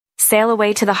sail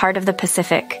away to the heart of the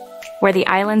Pacific, where the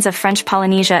islands of French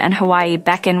Polynesia and Hawaii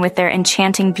beckon with their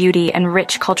enchanting beauty and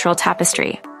rich cultural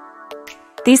tapestry.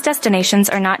 These destinations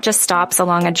are not just stops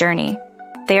along a journey.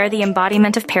 They are the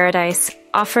embodiment of paradise,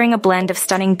 offering a blend of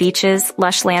stunning beaches,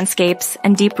 lush landscapes,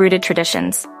 and deep-rooted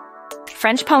traditions.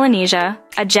 French Polynesia,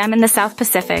 a gem in the South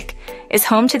Pacific, is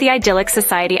home to the idyllic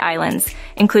Society Islands,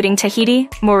 including Tahiti,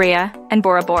 Moorea, and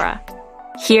Bora Bora.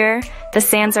 Here, the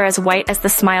sands are as white as the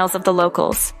smiles of the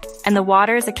locals, and the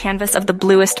water is a canvas of the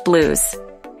bluest blues.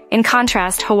 In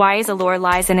contrast, Hawaii's allure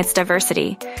lies in its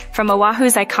diversity, from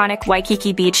Oahu's iconic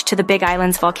Waikiki Beach to the Big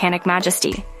Island's volcanic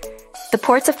majesty. The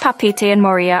ports of Papeete and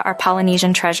Moorea are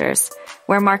Polynesian treasures,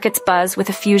 where markets buzz with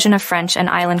a fusion of French and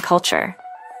island culture.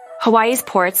 Hawaii's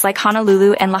ports, like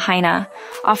Honolulu and Lahaina,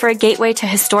 offer a gateway to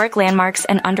historic landmarks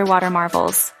and underwater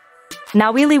marvels.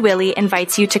 Nauwiliwili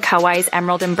invites you to Kauai's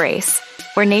Emerald Embrace,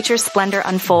 where nature's splendor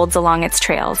unfolds along its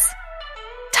trails.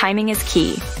 Timing is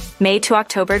key. May to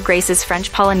October graces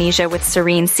French Polynesia with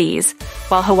serene seas,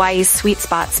 while Hawaii's sweet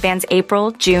spot spans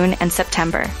April, June, and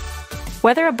September.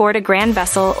 Whether aboard a grand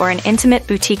vessel or an intimate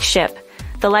boutique ship,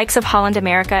 the likes of Holland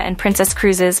America and Princess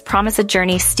Cruises promise a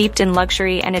journey steeped in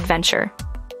luxury and adventure.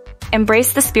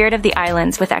 Embrace the spirit of the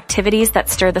islands with activities that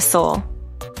stir the soul.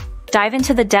 Dive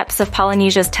into the depths of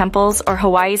Polynesia's temples or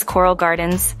Hawaii's coral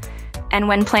gardens. And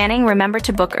when planning, remember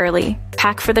to book early,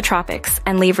 pack for the tropics,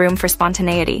 and leave room for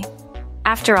spontaneity.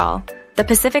 After all, the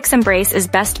Pacific's embrace is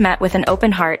best met with an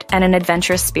open heart and an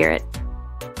adventurous spirit.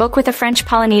 Book with a French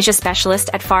Polynesia specialist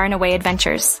at Far and Away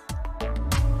Adventures.